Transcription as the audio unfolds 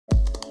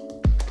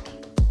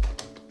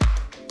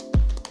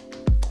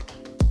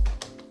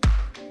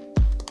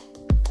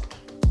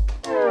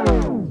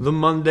The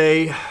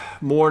Monday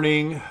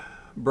morning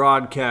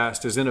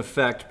broadcast is in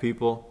effect,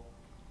 people.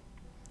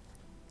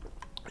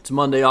 It's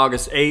Monday,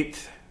 August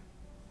 8th.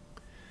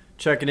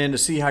 Checking in to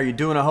see how you're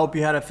doing. I hope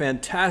you had a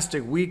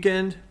fantastic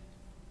weekend.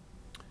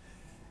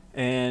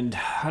 And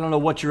I don't know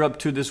what you're up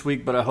to this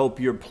week, but I hope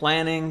you're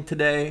planning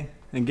today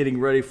and getting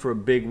ready for a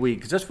big week.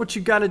 Because that's what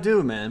you got to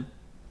do, man.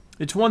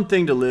 It's one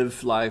thing to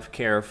live life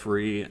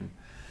carefree and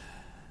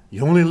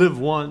you only live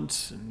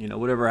once and,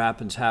 whatever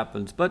happens,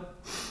 happens. But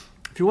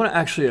if you want to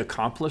actually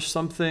accomplish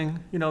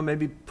something,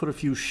 maybe put a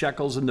few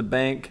shekels in the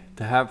bank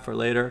to have for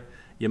later,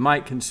 you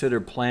might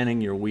consider planning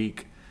your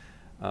week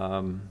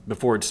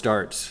before it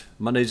starts.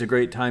 Monday's a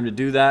great time to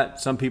do that.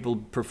 Some people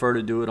prefer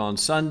to do it on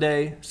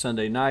Sunday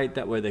night.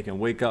 That way they can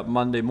wake up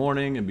Monday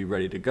morning and be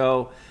ready to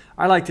go.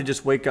 I like to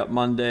just wake up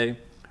Monday,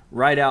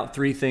 write out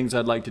 3 things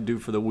I'd like to do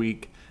for the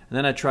week, and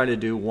then I try to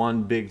do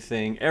one big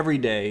thing every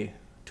day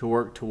to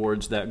work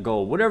towards that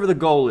goal. Whatever the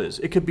goal is.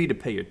 It could be to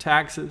pay your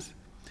taxes.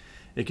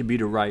 It could be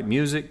to write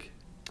music.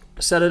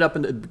 Set it up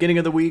in the beginning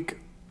of the week,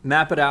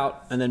 map it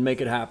out, and then make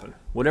it happen.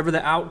 Whatever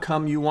the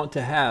outcome you want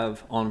to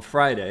have on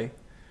Friday,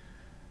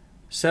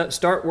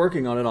 start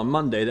working on it on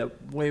Monday.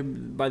 That way,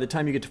 by the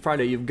time you get to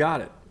Friday, you've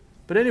got it.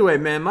 But anyway,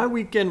 man, my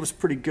weekend was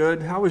pretty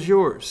good. How was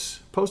yours?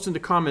 Post in the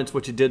comments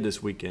what you did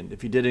this weekend,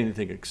 if you did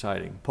anything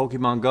exciting.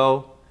 Pokemon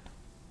Go,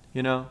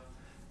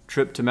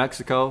 trip to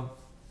Mexico.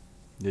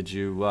 Did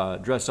you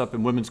dress up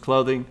in women's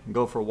clothing and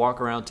go for a walk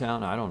around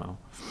town? I don't know.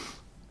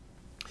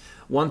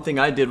 One thing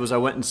I did was I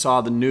went and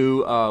saw the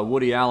new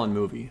Woody Allen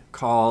movie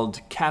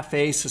called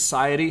Cafe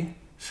Society.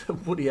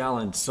 Woody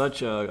Allen's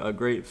such a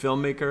great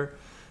filmmaker.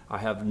 I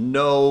have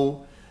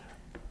no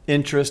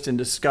interest in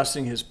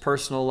discussing his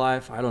personal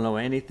life. I don't know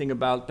anything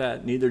about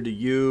that. Neither do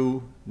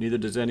you. Neither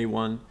does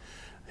anyone.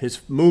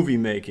 His movie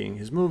making.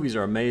 His movies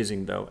are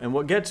amazing, though. And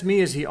what gets me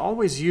is he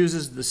always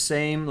uses the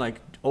same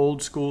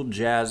old school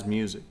jazz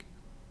music.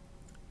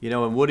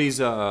 And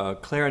Woody's a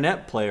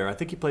clarinet player. I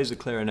think he plays the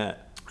clarinet.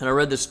 And I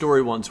read this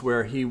story once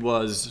where he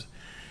was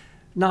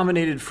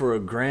nominated for a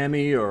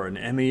Grammy or an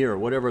Emmy or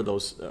whatever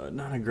those,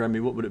 not a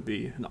Grammy, what would it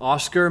be? An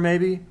Oscar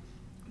maybe?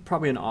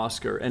 Probably an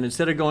Oscar. And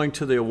instead of going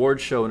to the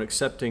award show and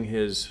accepting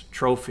his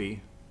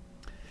trophy,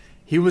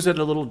 he was at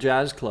a little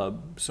jazz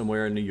club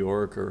somewhere in New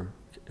York or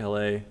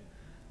LA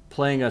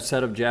playing a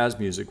set of jazz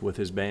music with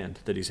his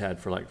band that he's had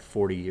for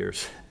 40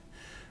 years.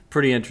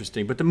 Pretty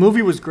interesting. But the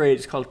movie was great.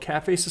 It's called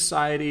Cafe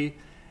Society.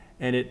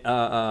 And it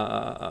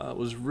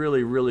was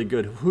really, really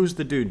good. Who's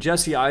the dude?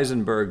 Jesse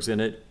Eisenberg's in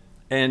it,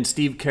 and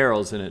Steve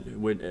Carell's in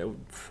it.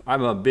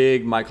 I'm a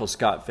big Michael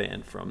Scott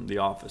fan from The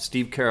Office.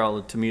 Steve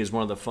Carell, to me, is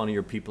one of the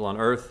funnier people on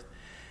earth.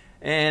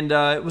 And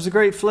it was a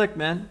great flick,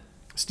 man.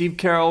 Steve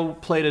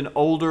Carell played an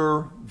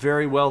older,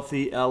 very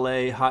wealthy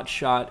LA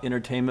hotshot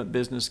entertainment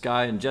business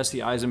guy. And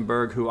Jesse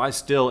Eisenberg, who I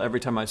still, every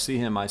time I see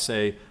him, I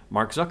say,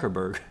 Mark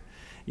Zuckerberg.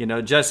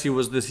 Jesse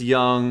was this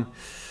young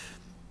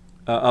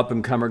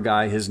up-and-comer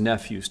guy, his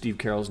nephew, Steve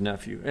Carell's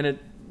nephew. And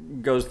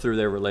it goes through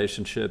their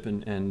relationship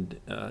and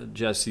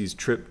Jesse's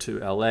trip to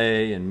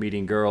LA and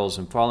meeting girls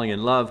and falling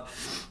in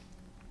love.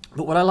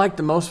 But what I liked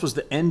the most was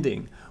the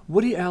ending.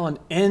 Woody Allen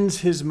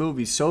ends his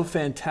movie so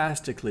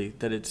fantastically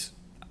that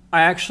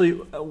I actually,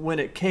 when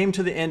it came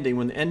to the ending,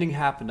 when the ending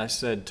happened, I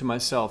said to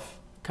myself,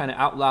 kind of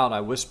out loud,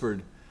 I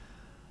whispered,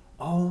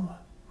 "Oh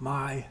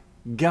my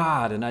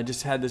God." And I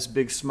just had this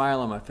big smile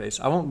on my face.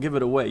 I won't give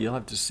it away. You'll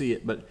have to see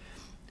it. But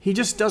he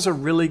just does a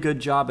really good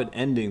job at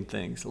ending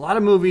things. A lot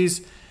of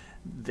movies,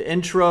 the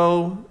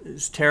intro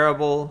is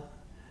terrible,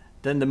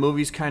 then the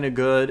movie's kind of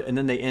good, and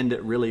then they end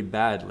it really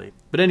badly.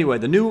 But anyway,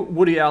 the new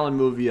Woody Allen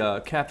movie,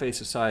 Cafe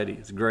Society,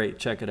 is great.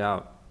 Check it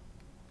out.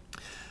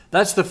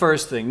 That's the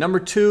first thing. Number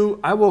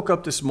 2, I woke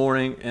up this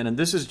morning, and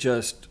this is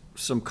just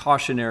some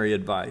cautionary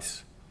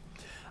advice.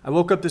 I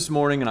woke up this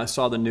morning and I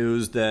saw the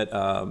news that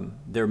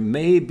there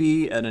may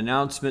be an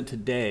announcement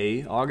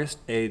today, August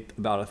 8th,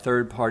 about a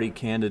third-party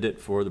candidate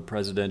for the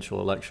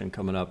presidential election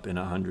coming up in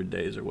 100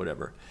 days or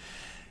whatever.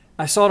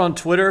 I saw it on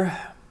Twitter.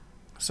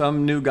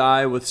 Some new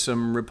guy with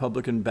some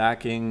Republican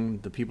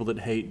backing. The people that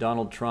hate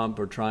Donald Trump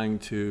are trying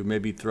to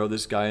maybe throw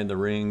this guy in the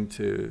ring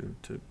to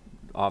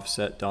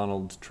offset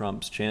Donald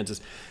Trump's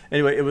chances.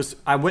 Anyway,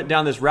 I went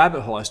down this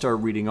rabbit hole. I started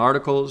reading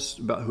articles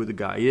about who the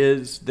guy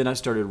is. Then I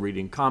started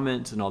reading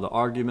comments and all the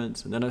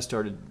arguments. And then I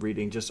started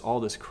reading just all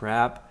this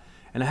crap.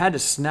 And I had to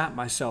snap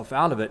myself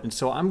out of it. And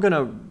so I'm going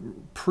to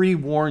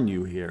pre-warn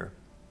you here.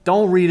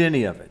 Don't read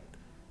any of it.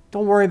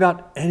 Don't worry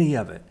about any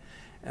of it.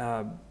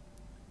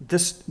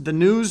 The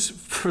news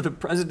for the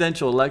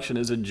presidential election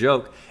is a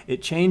joke.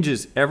 It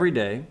changes every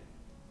day.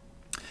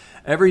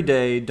 Every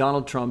day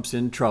Donald Trump's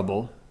in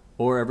trouble.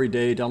 Or every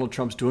day Donald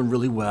Trump's doing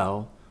really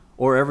well,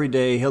 or every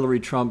day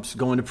Hillary Trump's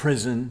going to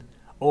prison,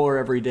 or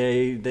every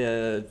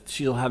day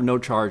she'll have no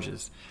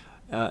charges.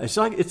 It's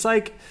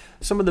like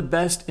some of the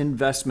best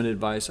investment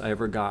advice I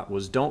ever got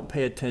was don't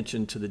pay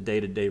attention to the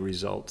day-to-day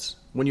results.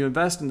 When you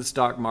invest in the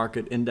stock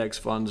market, index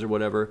funds or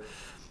whatever,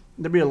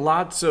 there'll be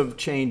lots of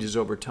changes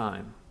over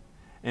time.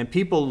 And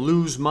people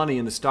lose money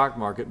in the stock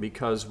market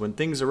because when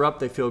things are up,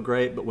 they feel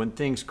great. But when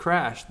things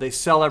crash, they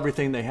sell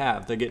everything they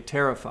have. They get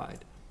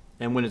terrified.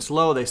 And when it's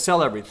low, they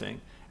sell everything.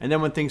 And then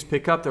when things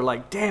pick up, they're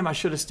like, damn, I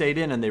should have stayed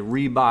in. And they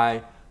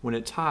rebuy when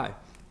it's high.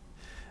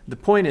 The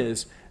point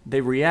is,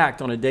 they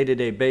react on a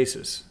day-to-day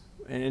basis.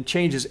 And it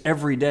changes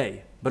every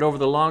day. But over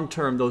the long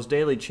term, those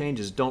daily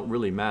changes don't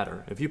really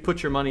matter. If you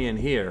put your money in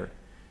here,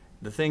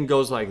 the thing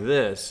goes like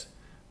this.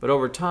 But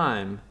over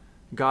time,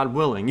 God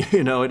willing,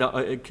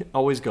 it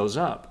always goes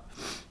up.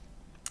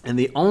 And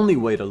the only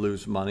way to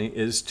lose money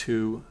is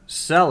to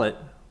sell it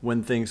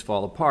when things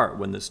fall apart,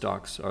 when the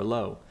stocks are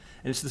low.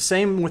 And it's the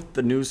same with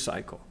the news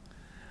cycle.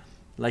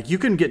 Like, you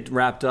can get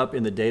wrapped up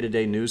in the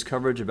day-to-day news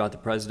coverage about the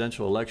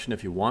presidential election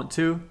if you want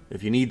to,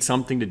 if you need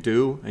something to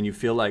do and you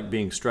feel like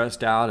being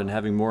stressed out and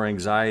having more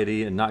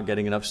anxiety and not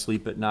getting enough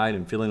sleep at night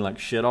and feeling like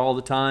shit all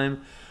the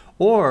time.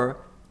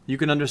 Or you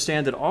can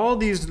understand that all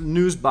these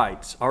news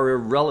bites are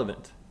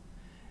irrelevant.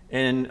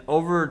 And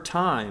over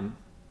time,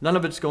 none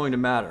of it's going to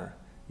matter.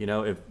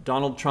 If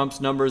Donald Trump's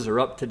numbers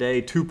are up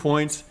today 2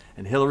 points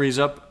and Hillary's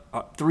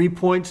up 3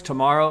 points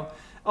tomorrow,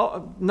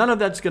 none of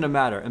that's going to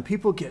matter. And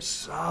people get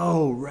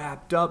so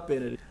wrapped up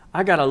in it.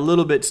 I got a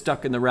little bit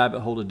stuck in the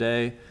rabbit hole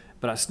today,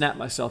 but I snapped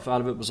myself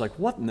out of it. Was like,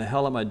 what in the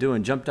hell am I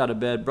doing? Jumped out of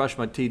bed, brushed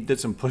my teeth, did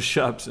some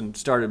push-ups, and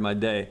started my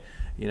day.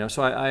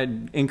 So I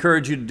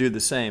encourage you to do the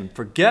same.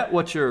 Forget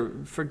what's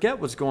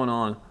going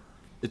on.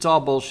 It's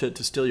all bullshit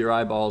to steal your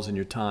eyeballs and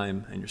your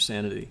time and your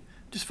sanity.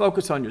 Just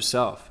focus on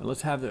yourself, and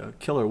let's have a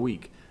killer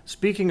week.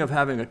 Speaking of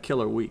having a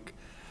killer week,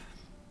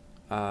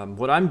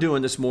 what I'm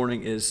doing this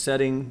morning is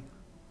setting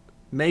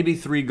maybe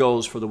 3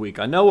 goals for the week.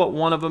 I know what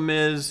one of them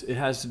is. It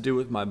has to do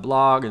with my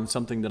blog and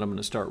something that I'm going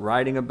to start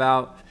writing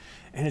about.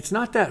 And it's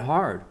not that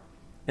hard.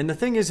 And the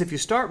thing is, if you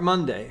start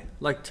Monday,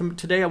 like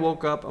today I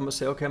woke up, I'm going to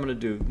say, okay, I'm going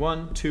to do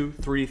 1, 2,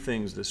 3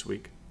 things this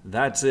week.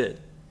 That's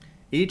it.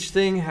 Each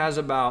thing has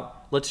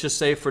about, let's just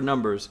say for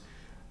numbers,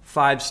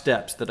 5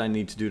 steps that I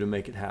need to do to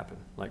make it happen.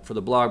 Like for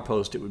the blog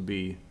post, it would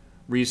be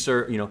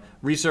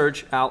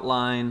research,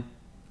 outline,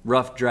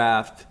 rough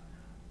draft,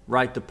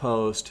 write the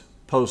post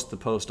the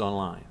post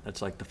online.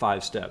 That's like the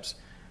 5 steps.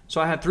 So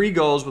I have 3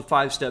 goals with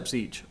 5 steps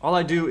each. All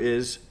I do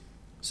is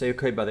say,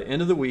 okay, by the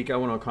end of the week, I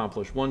want to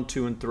accomplish 1,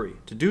 2, and 3.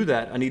 To do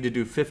that, I need to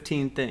do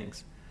 15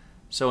 things.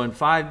 So in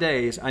 5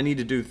 days, I need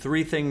to do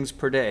 3 things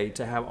per day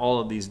to have all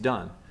of these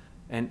done.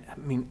 And I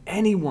mean,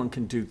 anyone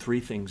can do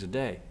 3 things a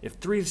day. If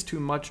 3 is too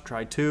much,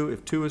 try 2.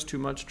 If 2 is too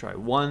much, try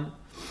 1.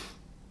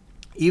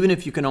 Even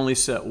if you can only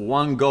set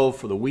 1 goal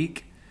for the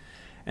week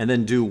and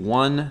then do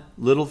 1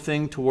 little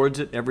thing towards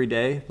it every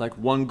day, like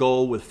 1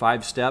 goal with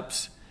 5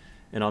 steps.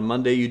 And on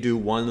Monday, you do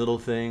 1 little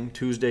thing.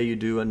 Tuesday, you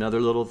do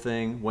another little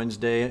thing.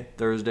 Wednesday,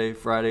 Thursday,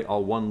 Friday,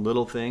 all 1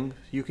 little thing.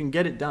 You can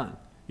get it done.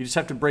 You just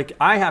have to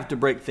I have to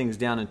break things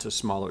down into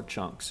smaller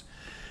chunks.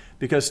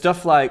 Because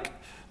stuff like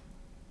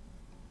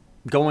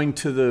going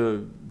to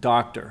the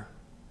doctor,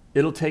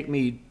 it'll take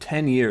me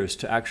 10 years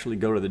to actually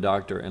go to the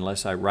doctor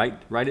unless I write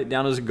it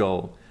down as a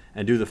goal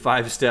and do the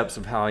 5 steps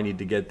of how I need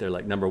to get there.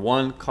 Like number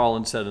 1, call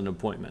and set an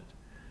appointment.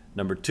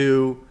 Number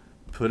 2,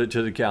 put it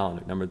to the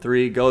calendar. Number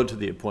 3, go to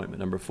the appointment.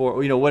 Number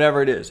 4,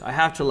 whatever it is. I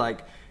have to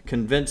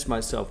convince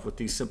myself with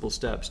these simple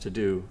steps to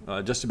do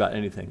just about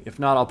anything. If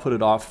not, I'll put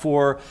it off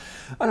for,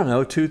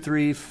 2,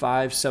 3,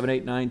 5, 7,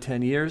 8, 9,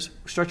 10 years.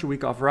 Start your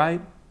week off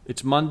right.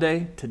 It's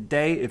Monday.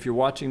 Today, if you're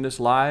watching this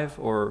live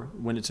or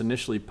when it's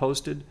initially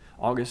posted,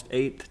 August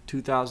 8th,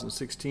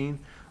 2016,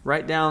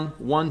 write down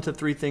 1 to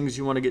 3 things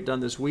you want to get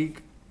done this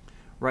week.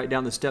 Write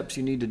down the steps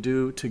you need to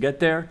do to get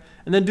there,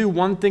 and then do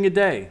 1 thing a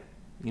day.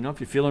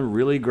 If you're feeling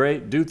really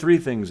great, do 3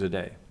 things a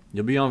day.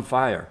 You'll be on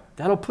fire.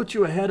 That'll put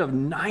you ahead of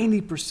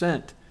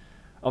 90%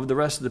 of the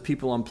rest of the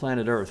people on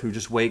planet Earth who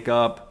just wake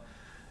up,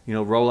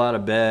 roll out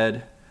of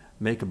bed,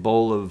 make a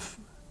bowl of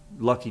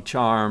Lucky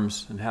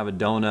Charms and have a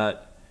donut,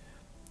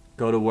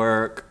 go to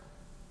work,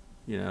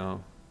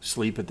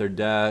 sleep at their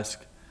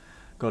desk,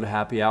 go to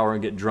happy hour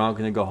and get drunk,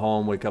 and then go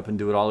home, wake up and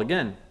do it all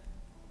again.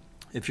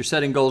 If you're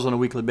setting goals on a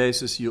weekly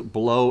basis, you'll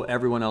blow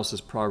everyone else's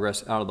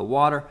progress out of the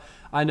water.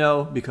 I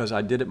know because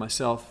I did it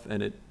myself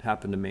and it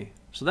happened to me.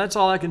 So that's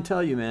all I can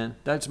tell you, man.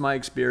 That's my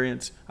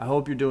experience. I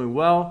hope you're doing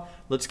well.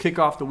 Let's kick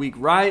off the week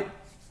right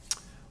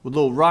with a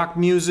little rock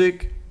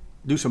music,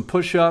 do some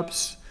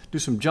push-ups, do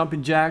some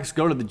jumping jacks,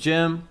 go to the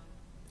gym,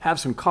 have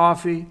some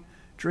coffee,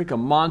 drink a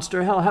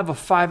Monster. Hell, have a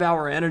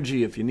 5-hour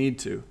energy if you need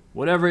to.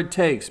 Whatever it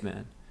takes,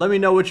 man. Let me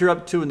know what you're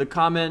up to in the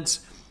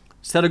comments.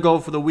 Set a goal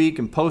for the week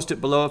and post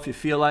it below if you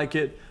feel like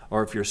it.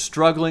 Or if you're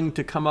struggling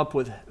to come up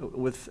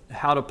with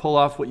how to pull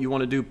off what you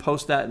want to do,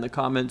 post that in the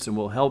comments and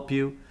we'll help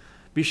you.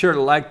 Be sure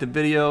to like the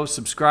video,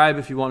 subscribe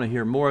if you want to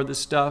hear more of this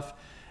stuff.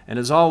 And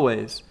as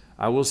always,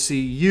 I will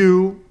see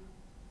you,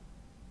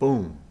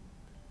 boom,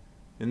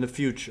 in the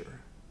future.